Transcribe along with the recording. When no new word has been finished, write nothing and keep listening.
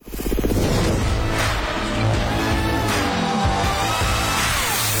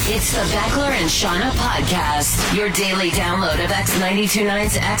It's the Beckler and Shauna podcast, your daily download of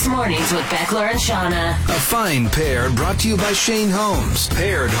X92.9's X Mornings with Beckler and Shauna. A fine pair brought to you by Shane Homes.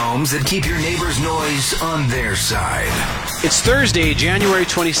 Paired homes that keep your neighbor's noise on their side. It's Thursday, January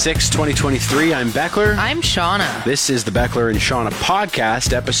 26, 2023. I'm Beckler. I'm Shauna. This is the Beckler and Shauna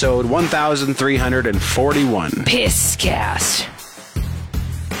podcast, episode 1341. Pisscast.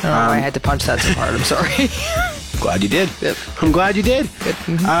 Oh, I had to punch that so hard. I'm sorry. Glad you did. Yep. I'm glad you did. Good.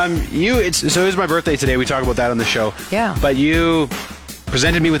 Mm-hmm. So it was my birthday today. We talk about that on the show. Yeah. But you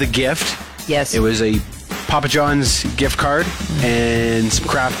presented me with a gift. Yes. It was a Papa John's gift card and some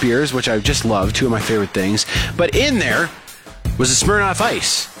craft beers, which I just love. Two of my favorite things. But in there was a Smirnoff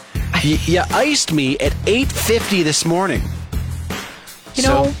Ice. You iced me at 8:50 this morning. You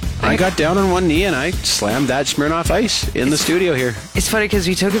know, so I got down on one knee and I slammed that Smirnoff Ice in the studio here. It's funny because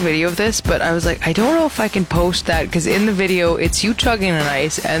we took a video of this, but I was like, I don't know if I can post that because in the video, it's you chugging an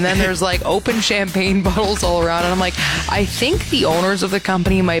ice and then there's like open champagne bottles all around. And I'm like, I think the owners of the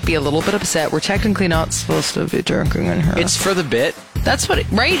company might be a little bit upset. We're technically not supposed to be drinking in here. It's for the bit. That's what,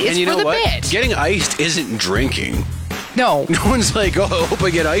 right? It's and you for know the what? bit. Getting iced isn't drinking. No. No one's like, oh, I hope I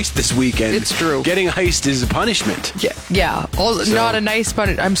get iced this weekend. It's true. Getting iced is a punishment. Yeah. Not a nice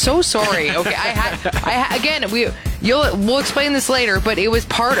pun. I'm so sorry. Okay, again, we'll explain this later, but it was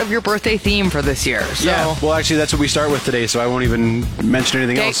part of your birthday theme for this year. So. Yeah. Well, actually, that's what we start with today, so I won't even mention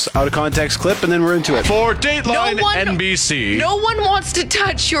anything else. Out of context clip, and then we're into it. For Dateline NBC. No one wants to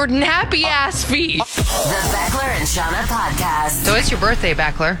touch your nappy ass feet. The Beckler and Shauna podcast. So it's your birthday,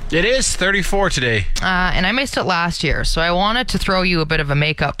 Beckler. It is 34 today. And I missed it last year, so I wanted to throw you a bit of a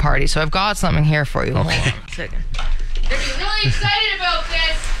makeup party. So I've got something here for you. Okay. Hold on a second. You're gonna be really excited about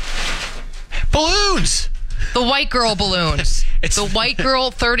this. Balloons! The white girl balloons. It's the white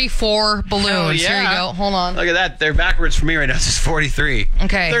girl 34 balloons. Hell yeah. Here you go. Hold on. Look at that. They're backwards for me right now. This is 43.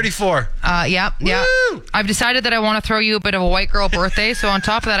 Okay. 34. Yeah. Woo! I've decided that I want to throw you a bit of a white girl birthday. So on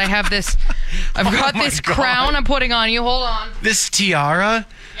top of that, I have this. I've got my this God. crown I'm putting on you. Hold on. This tiara.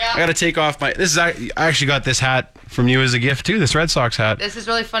 Yeah. I got to take off my... I actually got this hat from you as a gift, too. This Red Sox hat. This is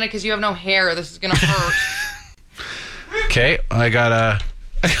really funny because you have no hair. This is gonna hurt. Okay. I got a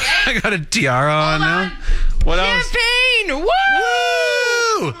tiara on now. What else? Champagne! Woo!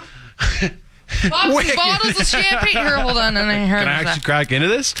 Woo! Bottles of champagne. Here, hold on. And then here. Can I actually crack into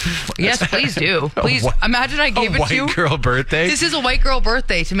this? Yes, please do. Please. Imagine I gave A it to you. white girl birthday? This is a white girl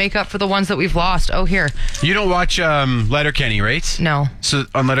birthday to make up for the ones that we've lost. Oh, here. You don't watch Letterkenny, right? No. So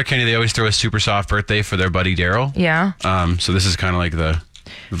on Letterkenny, they always throw a super soft birthday for their buddy Daryl. Yeah. So this is kind of like the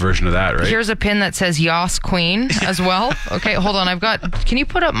version of that, right? Here's a pin that says Yas Queen as well. Okay, hold on. Can you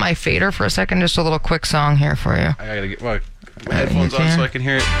put up my fader for a second? Just a little quick song here for you. I gotta get my headphones on so I can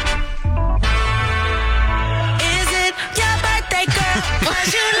hear it. Is it your birthday, girl?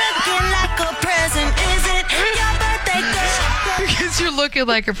 Was you looking like a present? Is it your birthday, girl? Because you're looking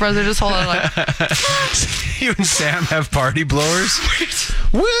like a president. Just hold on. Like, You and Sam have party blowers?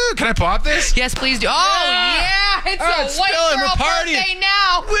 Woo! Can I pop this? yes, please do. Oh, yeah. It's Oh, a it's white spilling. We're girl partying. birthday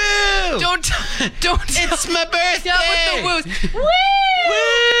now. Woo! Don't. It's my birthday! Stop with the woos. Woo!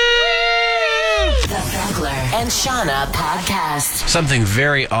 The Beckler and Shauna podcast. Something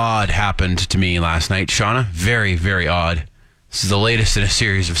very odd happened to me last night, Shauna. Very, very odd. This is the latest in a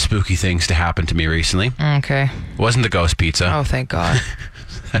series of spooky things to happen to me recently. Okay. It wasn't the ghost pizza. Oh, thank God.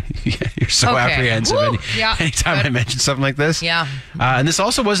 Yeah, you're so Okay. apprehensive Woo! Yeah, anytime good. I mention something like this. Yeah. And this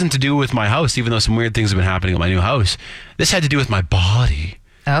also wasn't to do with my house, even though some weird things have been happening at my new house. This had to do with my body.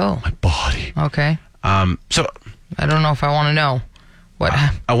 Oh. My body. Okay. So I don't know if I want to know. What?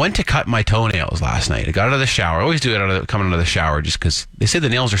 I went to cut my toenails last night. I got out of the shower. I always do it coming out of the shower just because they say the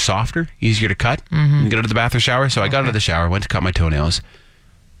nails are softer, easier to cut. You get out of the bathroom shower. So I got out of the shower, went to cut my toenails.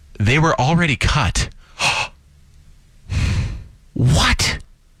 They were already cut. What?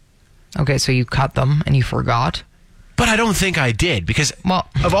 Okay, so you cut them and you forgot. But I don't think I did because Well,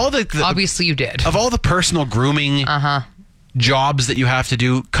 of all the obviously you did. of all the personal grooming jobs that you have to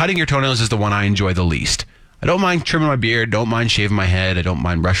do, cutting your toenails is the one I enjoy the least. I don't mind trimming my beard, don't mind shaving my head, I don't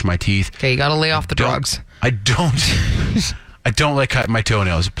mind brushing my teeth. Okay, you got to lay off the drugs. I don't like cutting my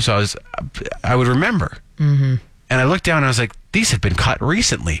toenails. So I would remember. Mm-hmm. And I looked down and I was like, these have been cut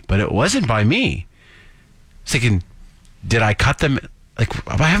recently, but it wasn't by me. I was thinking, did I cut them? Like,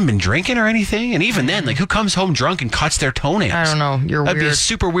 I haven't been drinking or anything. And even then, like, who comes home drunk and cuts their toenails? I don't know. You're That'd be a weird.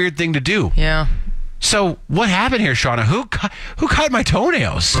 super weird thing to do. Yeah. So what happened here, Shauna? Who cut my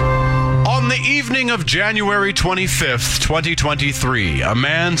toenails? On On the evening of January 25th, 2023, a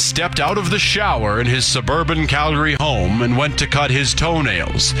man stepped out of the shower in his suburban Calgary home and went to cut his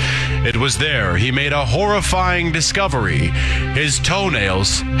toenails. It was there he made a horrifying discovery. His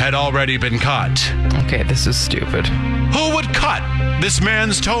toenails had already been cut. Okay, this is stupid. Who would cut this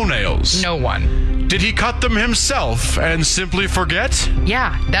man's toenails? No one. Did he cut them himself and simply forget?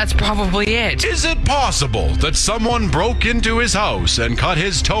 Yeah, that's probably it. Is it possible that someone broke into his house and cut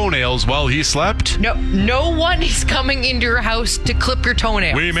his toenails while he slept? No one is coming into your house to clip your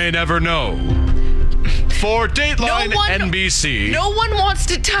toenails. We may never know. For Dateline NBC, No one wants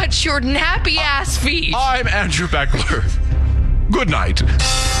to touch your nappy ass feet. I'm Andrew Beckler. Good night.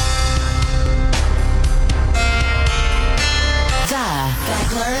 The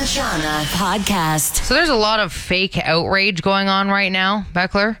Beckler and Shauna podcast. So there's a lot of fake outrage going on right now,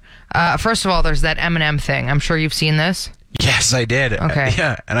 Beckler. First of all, there's that Eminem thing. I'm sure you've seen this. Yes, I did. Okay.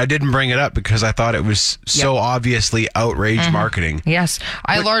 Yeah, and I didn't bring it up because I thought it was so obviously outrage marketing. Yes.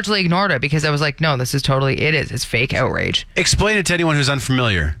 I largely ignored it because I was like, no, this is it's fake outrage. Explain it to anyone who's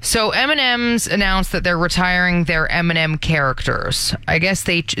unfamiliar. So M&M's announced that they're retiring their M&M characters. I guess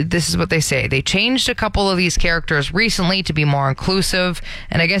this is what they say. They changed a couple of these characters recently to be more inclusive,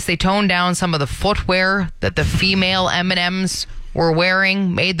 and I guess they toned down some of the footwear that the female M&M's were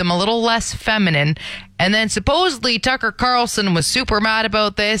wearing, made them a little less feminine. And then supposedly Tucker Carlson was super mad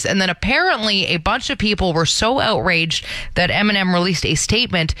about this. And then apparently a bunch of people were so outraged that Eminem released a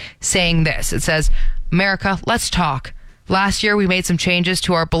statement saying this. It says, "America, let's talk. Last year, we made some changes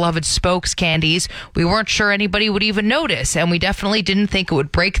to our beloved Spokes candies. We weren't sure anybody would even notice, and we definitely didn't think it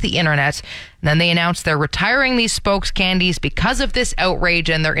would break the internet. And then they announced they're retiring these Spokes candies because of this outrage,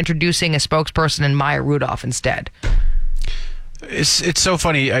 and they're introducing a spokesperson in Maya Rudolph instead." It's so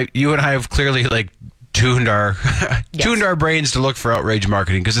funny. You and I have clearly tuned our tuned our brains to look for outrage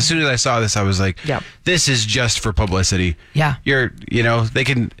marketing, because as soon as I saw this, I was like, Yep. this is just for publicity. Yeah.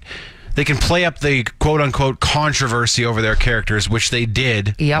 They can play up the quote-unquote controversy over their characters, which they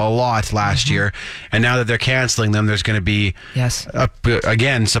did Yep. a lot last year. And now that they're canceling them, there's going to be, Yes.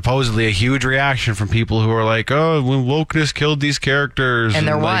 again, supposedly a huge reaction from people who are like, oh, when wokeness killed these characters. And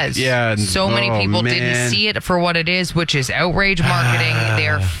there like, was. Yeah. And, so many people didn't see it for what it is, which is outrage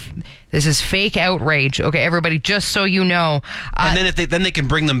marketing. This is fake outrage. Okay, everybody, just so you know. And then they can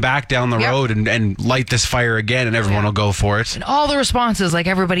bring them back down the Yep. road and light this fire again, and everyone will go for it. And all the responses,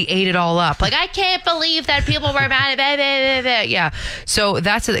 everybody ate it all up. I can't believe that people were mad. Blah, blah, blah, blah. Yeah. So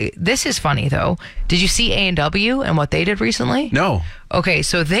this is funny, though. Did you see A&W and what they did recently? No. Okay,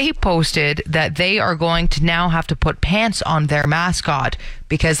 so they posted that they are going to now have to put pants on their mascot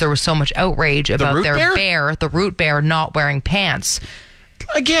because there was so much outrage about root their bear? the root bear, not wearing pants.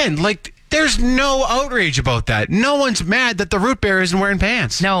 Again, there's no outrage about that. No one's mad that the root bear isn't wearing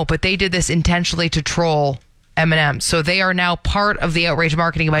pants. No, but they did this intentionally to troll Eminem. So they are now part of the outrage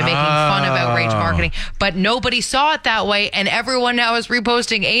marketing by making fun of outrage marketing. But nobody saw it that way, and everyone now is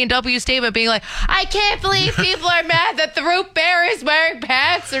reposting A&W statement being like, I can't believe people are mad that the root bear is wearing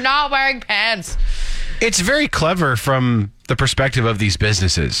pants or not wearing pants. It's very clever from the perspective of these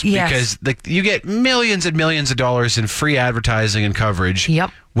businesses. Yes. Because you get millions and millions of dollars in free advertising and coverage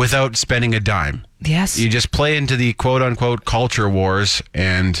Yep. without spending a dime. Yes. You just play into the quote-unquote culture wars,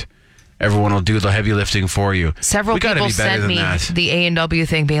 and everyone will do the heavy lifting for you. Several We gotta people be better sent than me that. the A&W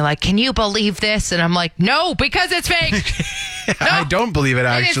thing being like, can you believe this? And I'm like, no, because it's fake. I don't believe it,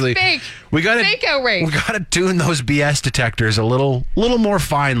 actually. It is fake. We gotta, Fake outrage. We got to tune those BS detectors a little more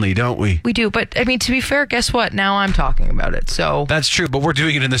finely, don't we? We do. But, to be fair, guess what? Now I'm talking about it. So That's true, but we're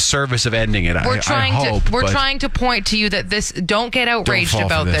doing it in the service of ending it. we're I trying hope, to but trying to point to you that don't get outraged fall for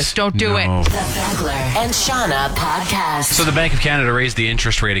about this. Don't do No. it. The Beckler and Shauna podcast. So the Bank of Canada raised the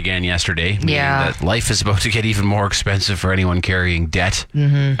interest rate again yesterday. Meaning Yeah. that life is about to get even more expensive for anyone carrying debt.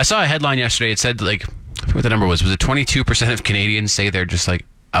 Mm-hmm. I saw a headline yesterday. It said, I forget what the number was. Was it 22% of Canadians say they're just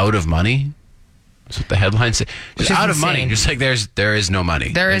out of money? That's what the headline said. Which Just is out of money. insane. Just there is no money.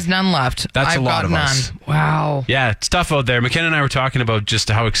 There is none left. That's a I've lot got of none. us. Wow. Yeah, it's tough out there. McKenna and I were talking about just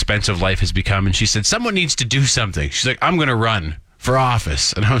how expensive life has become, and she said, someone needs to do something. She's like, I'm going to run for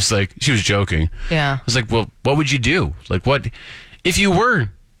office. And I was like, she was joking. Yeah. I was like, well, what would you do? What if you were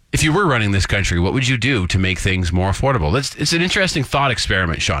running this country, what would you do to make things more affordable? It's an interesting thought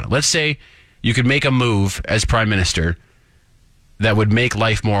experiment, Shauna. Let's say you could make a move as Prime Minister that would make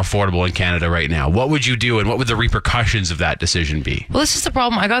life more affordable in Canada right now. What would you do, and what would the repercussions of that decision be? Well, this is the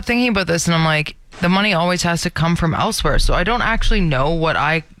problem. I got thinking about this, and I'm like, the money always has to come from elsewhere. So I don't actually know what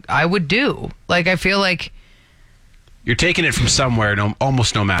I would do. I feel like... You're taking it from somewhere,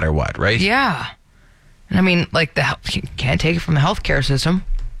 almost no matter what, right? Yeah. And I mean, you can't take it from the healthcare system.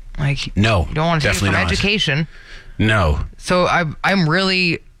 Like, No, you don't want to take it from definitely not. education. No. So I'm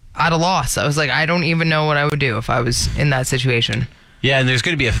really at a loss. I was like, I don't even know what I would do if I was in that situation. Yeah, and there's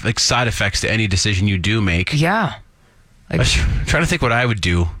going to be like side effects to any decision you do make. Yeah. I'm trying to think what I would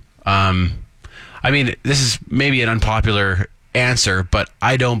do. I mean, this is maybe an unpopular answer, but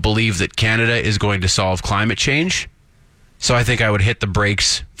I don't believe that Canada is going to solve climate change. So I think I would hit the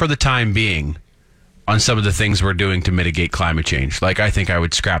brakes for the time being on some of the things we're doing to mitigate climate change. Like, I think I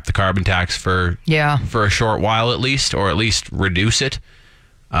would scrap the carbon tax for a short while at least, or at least reduce it.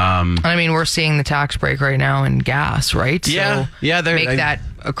 I mean, we're seeing the tax break right now in gas, right? Yeah, So yeah, make that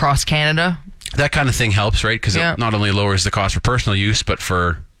across Canada. That kind of thing helps, right? Because Yeah. it not only lowers the cost for personal use, but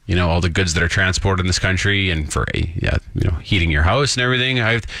for, you know, all the goods that are transported in this country, and for, heating your house and everything.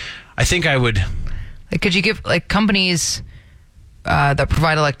 I think I would. Like, could you give, like, companies that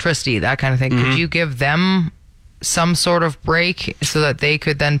provide electricity, that kind of thing, could you give them some sort of break so that they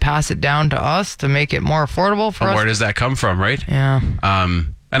could then pass it down to us to make it more affordable for us? Where does that come from, right? Yeah.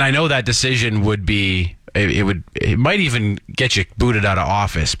 And I know that decision would be, it might even get you booted out of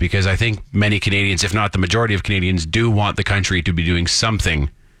office, because I think many Canadians, if not the majority of Canadians, do want the country to be doing something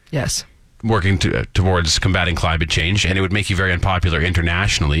Yes. working towards combating climate change, and it would make you very unpopular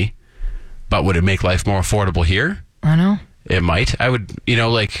internationally. But would it make life more affordable here? I know. It might. I would,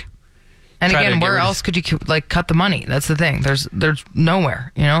 like. And try to again, get where rid of- else could you cut the money? That's the thing. There's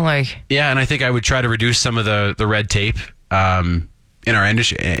nowhere, like. Yeah, and I think I would try to reduce some of the red tape in our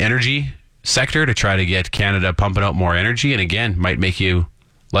energy sector to try to get Canada pumping out more energy, and again, might make you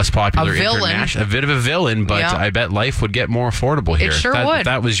less popular A villain. internationally. A bit of a villain, but Yeah. I bet life would get more affordable here. It sure That- would.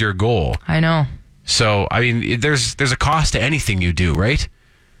 That was your goal. I know. So, I mean, there's a cost to anything you do, right?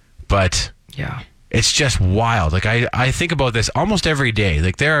 But Yeah. it's just wild. Like, I think about this almost every day.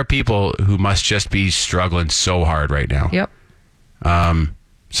 Like, there are people who must just be struggling so hard right now. Yep.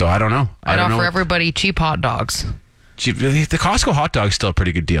 So I don't know. I I'd don't offer know. everybody cheap hot dogs. Gee, the Costco hot dog's still a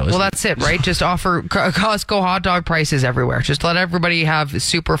pretty good deal. Well, Isn't it? that's it, right? Just offer Costco hot dog prices everywhere. Just let everybody have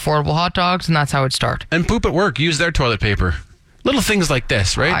super affordable hot dogs, and that's how it starts. And poop at work. Use their toilet paper. Little things like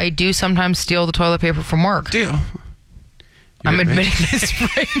this, right? I do sometimes steal the toilet paper from work. do. I'm admitting this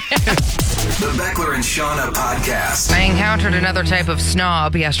right now. The Beckler and Shauna podcast. I encountered another type of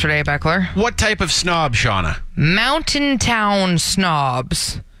snob yesterday, Beckler. What type of snob, Shauna? Mountain town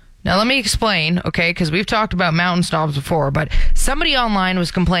snobs. Now, let me explain, okay, because we've talked about mountain snobs before, but somebody online was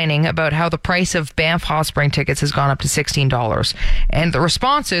complaining about how the price of Banff Hot Spring tickets has gone up to $16. And the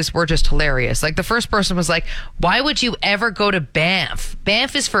responses were just hilarious. Like, the first person was like, why would you ever go to Banff?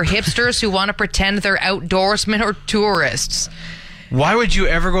 Banff is for hipsters who want to pretend they're outdoorsmen or tourists. Why would you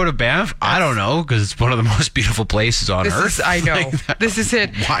ever go to Banff? I don't know, because it's one of the most beautiful places on earth. I know. Like, This is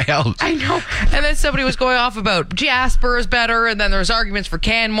it. why else? I know. And then somebody was going off about Jasper is better, and then there was arguments for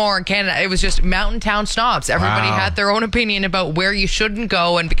Canmore and Canada. It was just mountain town snobs. Everybody Wow. had their own opinion about where you shouldn't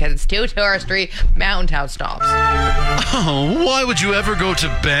go, and because it's too touristy, mountain town snobs. Oh, why would you ever go to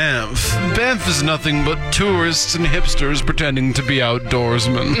Banff? Banff is nothing but tourists and hipsters pretending to be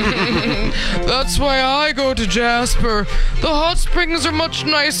outdoorsmen. That's why I go to Jasper. The hot springs are much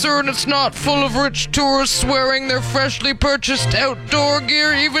nicer, and it's not full of rich tourists wearing their freshly purchased outdoor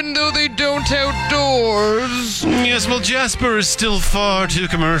gear, even though they don't outdoors. Yes, well, Jasper is still far too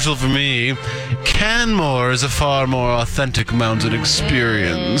commercial for me. Canmore is a far more authentic mountain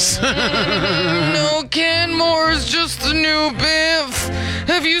experience. No, Canmore is just the new Banff.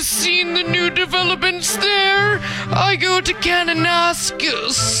 Have you seen the new developments there? I go to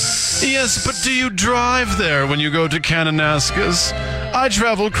Kananaskis. Yes, but do you drive there when you go to Kananaskis? I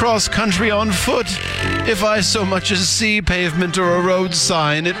travel cross-country on foot. If I so much as see pavement or a road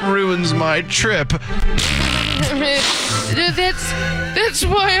sign, it ruins my trip. That's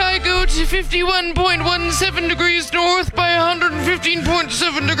why I go to 51.17 degrees north by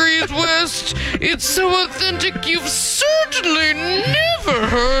 115.7 degrees west. It's so authentic, you've certainly never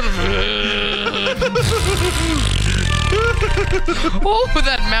heard of it. Oh,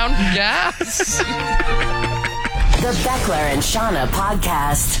 that mountain gas. The Beckler and Shauna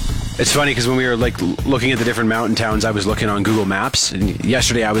podcast. It's funny because when we were looking at the different mountain towns, I was looking on Google Maps, and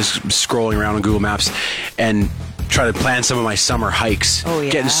yesterday I was scrolling around on Google Maps and trying to plan some of my summer hikes. Oh,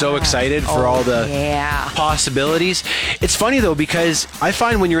 yeah. Getting so excited for all the possibilities. It's funny though, because I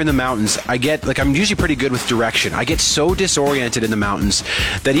find when you're in the mountains, I'm usually pretty good with direction. I get so disoriented in the mountains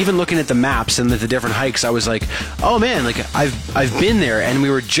that even looking at the maps and the different hikes, I was like, oh man, I've been there, and we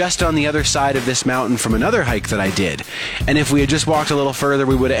were just on the other side of this mountain from another hike that I did. And if we had just walked a little further,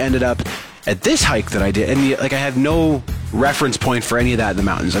 we would have ended up at this hike that I did. And I have no reference point for any of that in the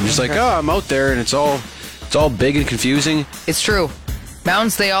mountains. I'm just like, oh, I'm out there, and it's all big and confusing. It's true.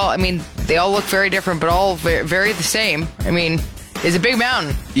 Mountains, they all look very different, but all very, very the same. I mean, it's a big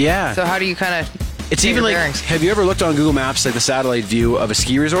mountain. Yeah. So how do you kind of... It's even like, have you ever looked on Google Maps, like the satellite view of a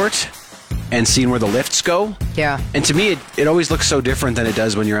ski resort and seen where the lifts go? Yeah. And to me, it always looks so different than it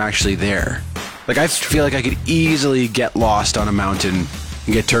does when you're actually there. Like, I feel like I could easily get lost on a mountain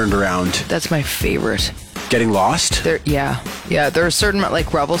and get turned around. That's my favorite. Getting lost? Yeah. There are certain,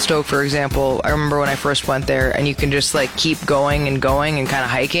 like Revelstoke, for example. I remember when I first went there, and you can just like keep going and kind of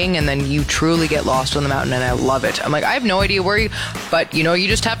hiking, and then you truly get lost on the mountain, and I love it. I'm like, I have no idea where but you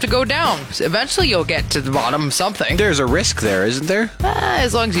just have to go down. So eventually you'll get to the bottom of something. There's a risk there, isn't there?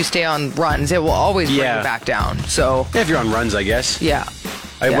 As long as you stay on runs, it will always bring you Yeah. back down. So Yeah, if you're on runs, I guess. yeah.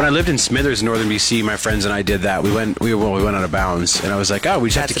 When I lived in Smithers, Northern BC, my friends and I did that. We went out of bounds, and I was like, we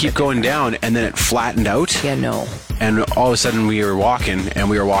just have to keep going down, and then it flattened out. Yeah, no. And all of a sudden we were walking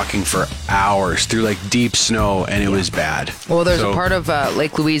for hours through like deep snow, and it was bad. Well, there's a part of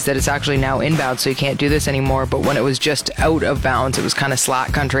Lake Louise that is actually now inbound, so you can't do this anymore. But when it was just out of bounds, it was kind of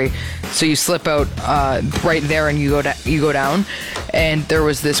slack country. So you slip out right there, and you go down. And there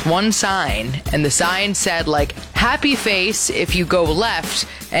was this one sign, and the sign said like happy face if you go left,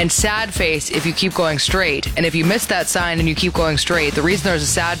 and sad face if you keep going straight. And if you miss that sign and you keep going straight, the reason there's a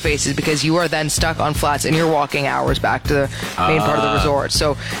sad face is because you are then stuck on flats, and you're walking hours back to the main part of the resort.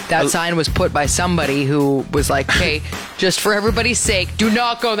 So that sign was put by somebody who was like, hey, just for everybody's sake, do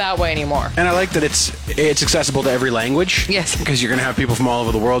not go that way anymore. And I like that it's accessible to every language. Yes. Because you're going to have people from all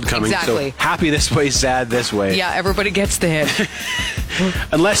over the world coming. Exactly. So happy this way, sad this way. Yeah, everybody gets the hint.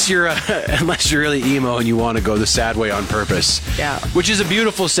 Unless you're really emo and you want to go the sad way on purpose. Yeah. Which is a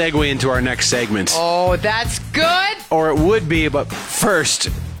beautiful segue into our next segment. Oh, that's good. Or it would be, but first,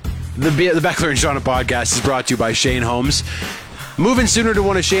 the Beckler and Shauna podcast is brought to you by Shane Homes. Moving sooner to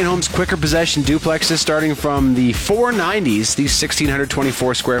one of Shane Homes' quicker possession duplexes starting from the 490s. These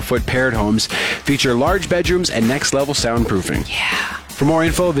 1,624 square foot paired homes feature large bedrooms and next level soundproofing. Yeah. For more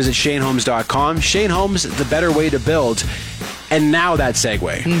info, visit ShaneHomes.com. Shane Homes, the better way to build. And now that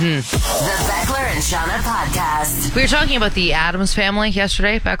segue. The Beckler and Shauna podcast. We were talking about the Addams family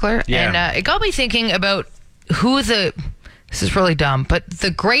yesterday, Beckler, Yeah. and it got me thinking about this is really dumb, but the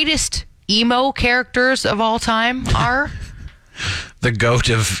greatest emo characters of all time are... The goat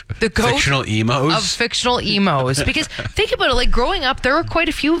of fictional emos. Of fictional emos. Because think about it, like growing up, there were quite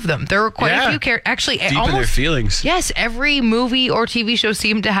a few of them. There were quite a few characters. Actually, deep in their feelings. Yes, every movie or TV show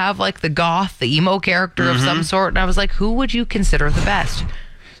seemed to have like the goth, the emo character of some sort. And I was like, who would you consider the best?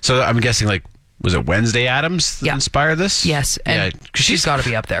 So I'm guessing, like, was it Wednesday Addams that Yeah. inspired this? Yes, and because she's got to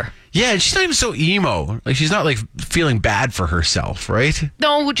be up there. Yeah, and she's not even so emo. Like, she's not like feeling bad for herself, right?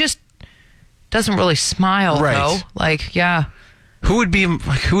 No, just doesn't really smile Right. though. Like, yeah. Who would be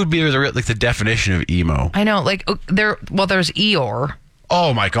the definition of emo? I know, like there's Eeyore.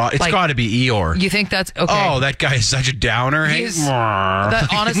 Oh my god, it's Like, got to be Eeyore. You think that's okay? Oh, that guy is such a downer. Hey? He's- that-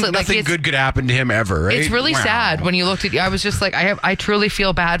 honestly, like, nothing it's- good could happen to him ever. Right? It's really sad when you looked at. I was just like, I truly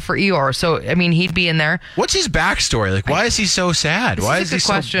feel bad for Eeyore. So I mean, he'd be in there. What's his backstory? Like, why is he so sad? This Why is is a he good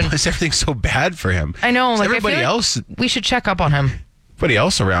question. Why is everything so bad for him? I know. Like everybody I feel like else, we should check up on him. everybody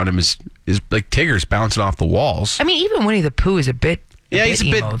else around him is like Tigger's bouncing off the walls. I mean, even Winnie the Pooh is a bit. Yeah, he's a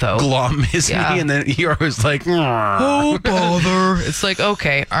emo, bit though. glum, isn't Yeah. he? And then Eeyore was like, Oh bother! It's like,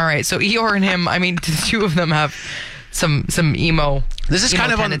 okay, all right. So Eeyore and him. I mean, the two of them have some emo. this is emo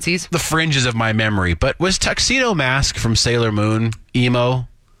kind of tendencies. on the fringes of my memory, but was Tuxedo Mask from Sailor Moon emo?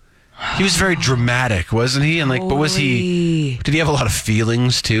 He was very dramatic, wasn't he? And like, but was he? Did he have a lot of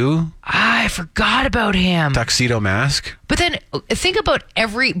feelings too? I forgot about him. Tuxedo Mask, But then think about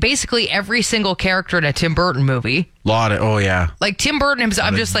basically every single character in a Tim Burton movie. oh yeah. Like Tim Burton himself,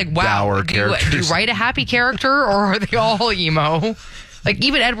 I'm just like, wow. dour Do you characters. write a happy character, or are they all emo? Like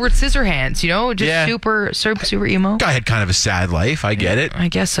even Edward Scissorhands, just Yeah. super emo. Guy had kind of a sad life. I get it. I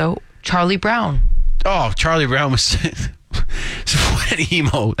guess so. Charlie Brown. Oh, Charlie Brown was. So what an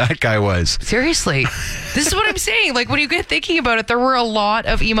emo that guy was. Seriously, this is what I'm saying. Like when you get thinking about it, there were a lot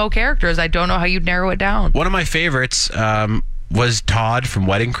of emo characters. I don't know how you'd narrow it down. One of my favorites was Todd from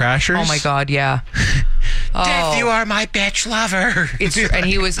Wedding Crashers. Oh my God, yeah. Death, you are my bitch lover. And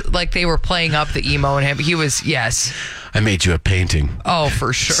he was like, they were playing up the emo in him. He was, yes. I made you a painting. Oh,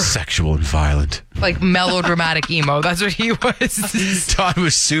 for sure. Sexual and violent. Like melodramatic emo. That's what he was. Todd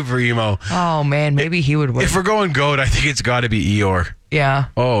was super emo. Oh man, maybe he would win. If we're going goat, I think it's got to be Eeyore. Yeah.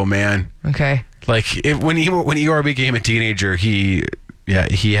 Oh man, Okay. like when Eeyore became a teenager, he Yeah,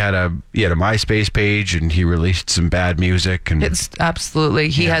 he had a MySpace page, and he released some bad music. And It's absolutely.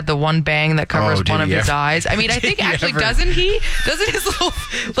 He had the one bang that covers Oh, did one of he his ever? eyes. I mean, I think Did he actually ever? doesn't he? Doesn't his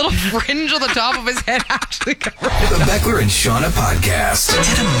little fringe on the top of his head actually cover it? The Beckler and Shauna podcast.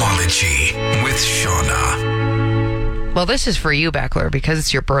 Etymology with Shauna. Well, this is for you, Beckler, because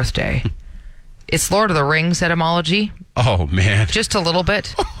it's your birthday. It's Lord of the Rings etymology, oh man, just a little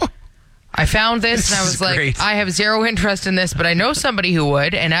bit. I found this and I This was is like, great. I have zero interest in this, but I know somebody who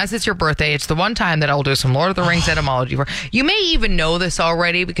would. And as it's your birthday, it's the one time that I'll do some Lord of the Rings etymology for. You may even know this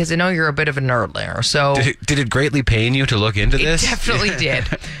already because I know you're a bit of a nerdler. So did it greatly pain you to look into it this? definitely did.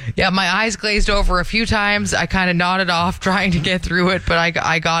 Yeah, my eyes glazed over a few times. I kind of nodded off trying to get through it, but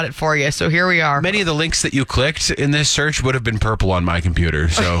I got it for you. So here we are. Many of the links that you clicked in this search would have been purple on my computer.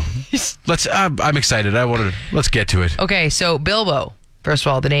 So let's. I'm excited. Let's get to it. Okay, so Bilbo. First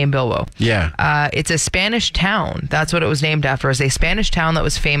of all, the name Bilbo. Yeah. It's a Spanish town. That's what it was named after. It's a Spanish town that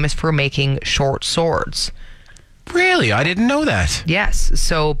was famous for making short swords. Really? I didn't know that. Yes.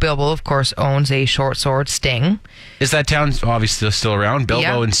 So Bilbo, of course, owns a short sword, Sting. Is that town obviously still around? Bilbo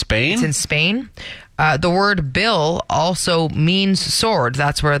Yeah. in Spain? It's in Spain. The word bill also means sword.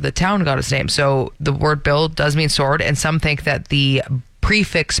 That's where the town got its name. So the word bill does mean sword, and some think that the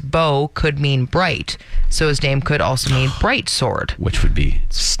prefix bow could mean bright. So his name could also mean bright sword. Which would be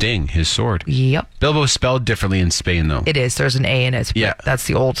Sting, his sword. Yep. Bilbo is spelled differently in Spain, though. It is. There's an A in it. But Yeah. That's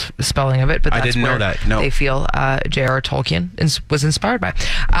the old spelling of it. But I that's didn't know where that. No. They feel J.R.R. Tolkien was inspired by.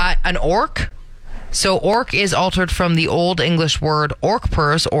 An orc. So orc is altered from the Old English word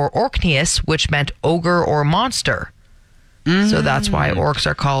orcpers or orcneus, which meant ogre or monster. So that's why orcs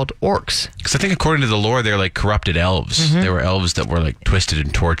are called orcs. Because I think according to the lore, they're like corrupted elves. They were elves that were like twisted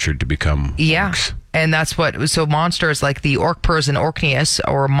and tortured to become Yeah. orcs. And that's what, so monsters like the orcpers and orcneus,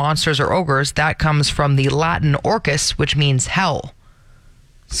 or monsters or ogres, that comes from the Latin orcus, which means hell.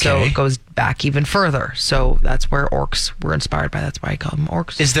 So Okay. it goes back even further. So that's where orcs were inspired by. That's why I call them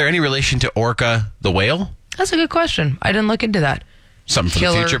orcs. Is there any relation to Orca the whale? That's a good question. I didn't look into that. Something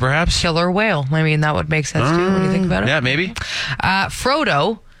for the future, perhaps? Killer whale. I mean, that would make sense too when you think about it. Yeah, maybe.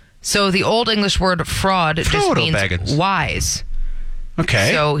 Frodo. So the Old English word fraud just Frodo means Baggins. wise.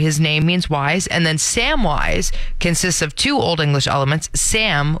 Okay. So his name means wise. And then Samwise consists of two Old English elements.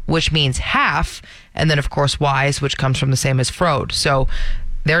 Sam, which means half, and then, of course, wise, which comes from the same as Frode. So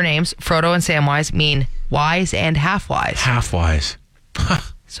their names, Frodo and Samwise, mean wise and half-wise. Half-wise.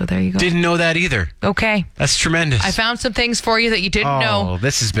 So there you go. Didn't know that either. Okay. That's tremendous. I found some things for you that you didn't know.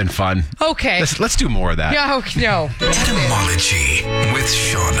 This has been fun. Okay. Let's do more of that. Yeah, okay, no. Etymology with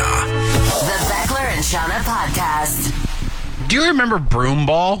Shauna. The Beckler and Shauna podcast. Do you remember broom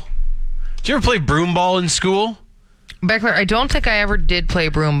ball? Did you ever play broom ball in school? Beckler, I don't think I ever did play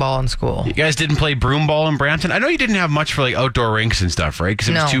broom ball in school. You guys didn't play broom ball in Brampton? I know you didn't have much for like outdoor rinks and stuff, right? Because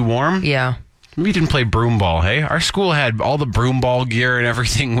it No. was too warm. Yeah. We didn't play broom ball, hey? Our school had all the broom ball gear and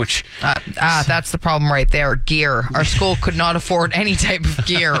everything, which... That's the problem right there. Gear. Our school could not afford any type of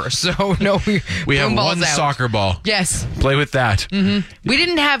gear, so no. we have broom ball's one out. soccer ball. Yes. Play with that. We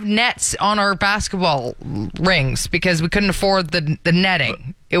didn't have nets on our basketball rings because we couldn't afford the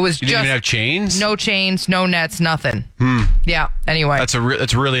netting. It was You just didn't even have chains? no chains, no nets, nothing. Yeah. Anyway,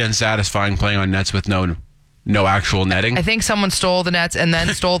 That's really unsatisfying playing on nets with no actual netting. I think someone stole the nets and then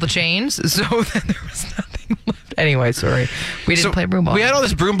stole the chains, so then there was nothing left. Anyway, sorry, we didn't play broom ball. We had all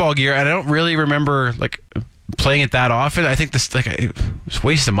this broom ball gear, and I don't really remember like playing it that often. I think this it was a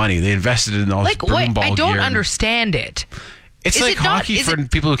waste of money. They invested in all this like broom what? ball I don't gear. understand it. It's Is like it not- hockey is for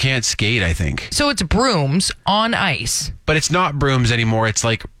it- people who can't skate, I think. So it's brooms on ice, But it's not brooms anymore. It's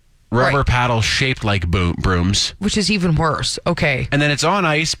like rubber Right. paddles shaped like brooms. which is even worse. Okay. And then it's on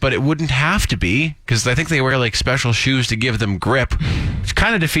ice, but it wouldn't have to be because I think they wear like special shoes to give them grip, which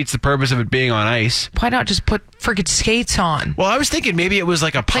kind of defeats the purpose of it being on ice. Why not just put friggin' skates on? Well, I was thinking maybe it was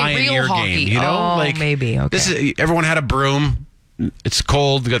like a Like pioneer real hockey. game, you know? Oh, like maybe, okay. This is everyone had a broom. It's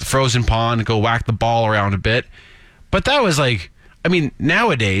cold. They got the frozen pond. Go whack the ball around a bit. But that was like, I mean,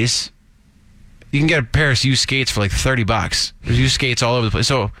 nowadays you can get a pair of used skates for like $30. There's used skates all over the place.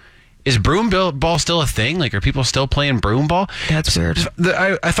 So is broom ball still a thing? Like, are people still playing broom ball? That's weird.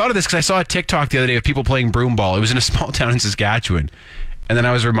 I thought of this because I saw a TikTok the other day of people playing broom ball. It was in a small town in Saskatchewan. And then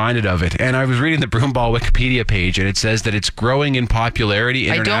I was reminded of it. And I was reading the broomball Wikipedia page, and it says that it's growing in popularity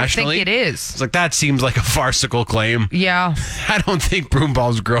internationally. I don't think it is. It's like, that seems like a farcical claim. Yeah. I don't think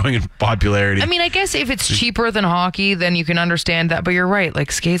broomball is growing in popularity. I mean, I guess if it's cheaper than hockey, then you can understand that. But you're right.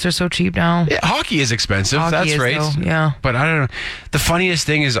 Like, skates are so cheap now. Yeah, hockey is expensive. Hockey That's is, right. though, yeah. But I don't know. The funniest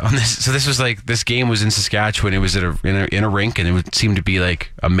thing is on this. So this was like, this game was in Saskatchewan. It was at in a rink, and it seemed to be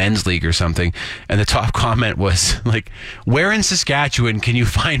like a men's league or something. And the top comment was like, "Where in Saskatchewan can you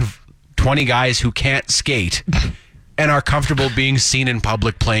find 20 guys who can't skate and are comfortable being seen in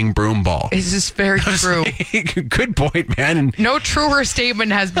public playing broomball?" This is very true. Like, good point, man. And No truer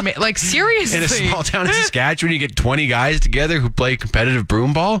statement has been made. Like, seriously. in a small town in Saskatchewan, you get 20 guys together who play competitive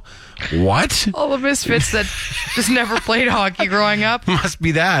broomball? What? All the misfits that just never played hockey growing up. Must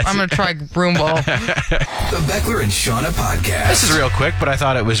be that. I'm going to try broomball. The Beckler and Shauna podcast. This is real quick, but I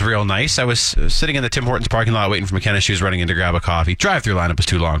thought it was real nice. I was sitting in the Tim Hortons parking lot waiting for McKenna. She was running in to grab a coffee. Drive-through lineup was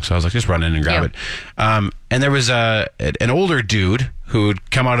too long, so I was like, just run in and grab it. And there was an older dude who'd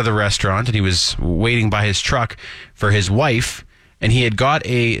come out of the restaurant, and he was waiting by his truck for his wife. And he had got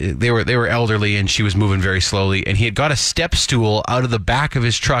they were elderly, and she was moving very slowly. And he had got a step stool out of the back of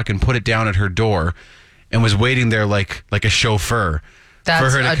his truck and put it down at her door, and was waiting there like a chauffeur for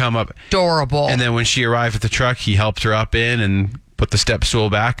her to come up. Adorable. And then when she arrived at the truck, he helped her up in and put the step stool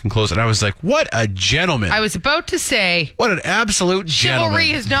back and closed it. And I was like, what a gentleman. I was about to say, What an absolute gentleman.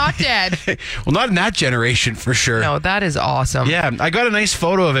 chivalry is not dead. Well, not in that generation for sure. No, that is awesome. Yeah, I got a nice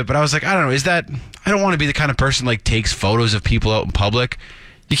photo of it, but I was like, I don't know, I don't want to be the kind of person like takes photos of people out in public.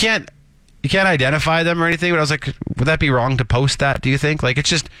 You can't identify them or anything, but I was like, would that be wrong to post that, do you think? Like, it's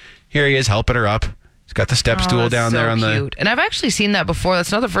just, here he is helping her up. He's got the step stool that's down so there on cute. And I've actually seen that before.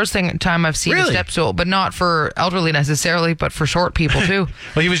 That's not the first time I've seen a Really? step stool, but not for elderly necessarily, but for short people too.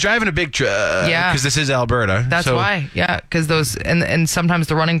 Well, he was driving a big truck. Yeah. Because this is Alberta. That's so, why. Yeah, because those and sometimes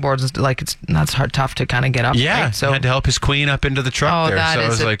the running boards like that's tough to kind of get up. Yeah, right? So he had to help his queen up into the truck there. that So I is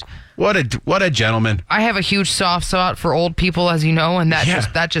was a- like, what a gentleman. I have a huge soft spot for old people, as you know, and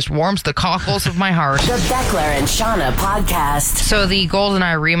that just warms the cockles of my heart. The Beckler and Shauna podcast. So the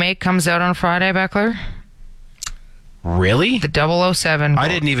GoldenEye remake comes out on Friday, Beckler. Really? The 007. I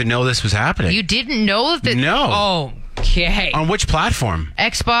didn't even know this was happening. You didn't know that? No. Okay. On which platform?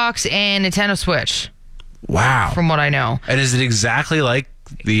 Xbox and Nintendo Switch, Wow. from what I know. And is it exactly like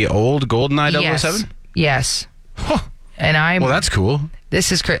the old GoldenEye 007? Yes. And Well, that's cool.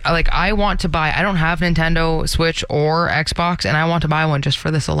 this is crazy. Like, I want to buy, I don't have Nintendo Switch or Xbox, and I want to buy one just for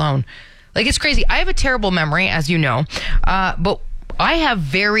this alone. Like, it's crazy. I have a terrible memory, as you know, but I have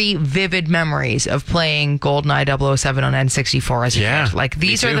very vivid memories of playing GoldenEye 007 on N64 as a kid. Like,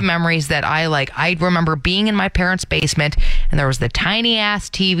 these are the memories that I like. I remember being in my parents' basement, and there was the tiny ass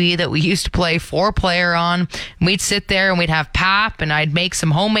TV that we used to play 4-player on. And we'd sit there and we'd have pap, and I'd make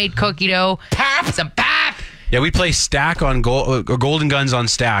some homemade cookie dough. Some pap! Yeah, we play Stack on Golden Guns on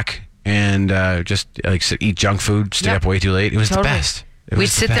Stack, and just like eat junk food, stay up way too late. It was the best. We'd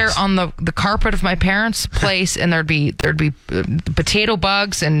sit there on the carpet of my parents' place, and there'd be potato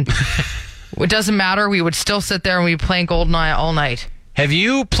bugs, and it doesn't matter. We would still sit there and we'd be playing GoldenEye all night. Have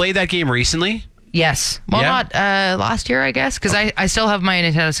you played that game recently? Yes. Well, not last year, I guess, because I still have my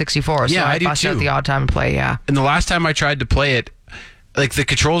Nintendo 64. So Yeah, I do bust out too. the odd time to play. Yeah. And the last time I tried to play it, like, the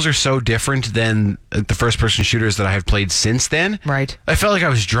controls are so different than the first-person shooters that I have played since then. Right. I felt like I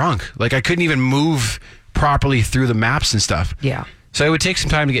was drunk. Like, I couldn't even move properly through the maps and stuff. Yeah. So it would take some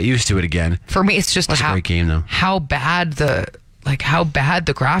time to get used to it again. For me, it's just That's a great game, though. how bad the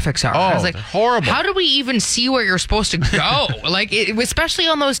graphics are. I was like, horrible. How do we even see where you're supposed to go? Like, especially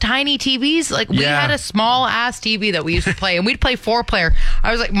on those tiny TVs. Like, we had a small ass TV that we used to play, and we'd play 4-player.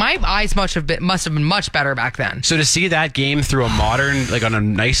 I was like, my eyes must have been much better back then. So to see that game through a modern, like on a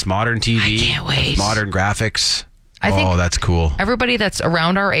nice modern TV, I can't wait. modern graphics. I think that's cool. Everybody that's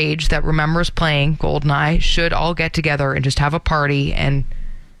around our age that remembers playing GoldenEye should all get together and just have a party and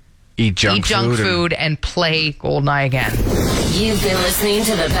Eat junk food and play GoldenEye again. You've been listening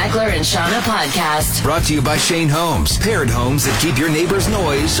to the Beckler and Shauna podcast. Brought to you by Shane Homes. Paired homes that keep your neighbor's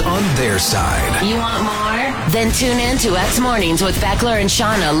noise on their side. You want more? Then tune in to X Mornings with Beckler and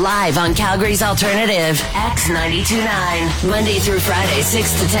Shauna live on Calgary's alternative, X929. Monday through Friday,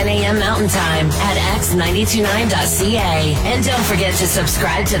 6 to 10 a.m. Mountain Time at x929.ca. And don't forget to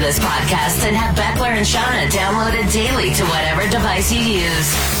subscribe to this podcast and have Beckler and Shauna downloaded daily to whatever device you use.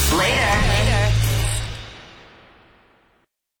 Later.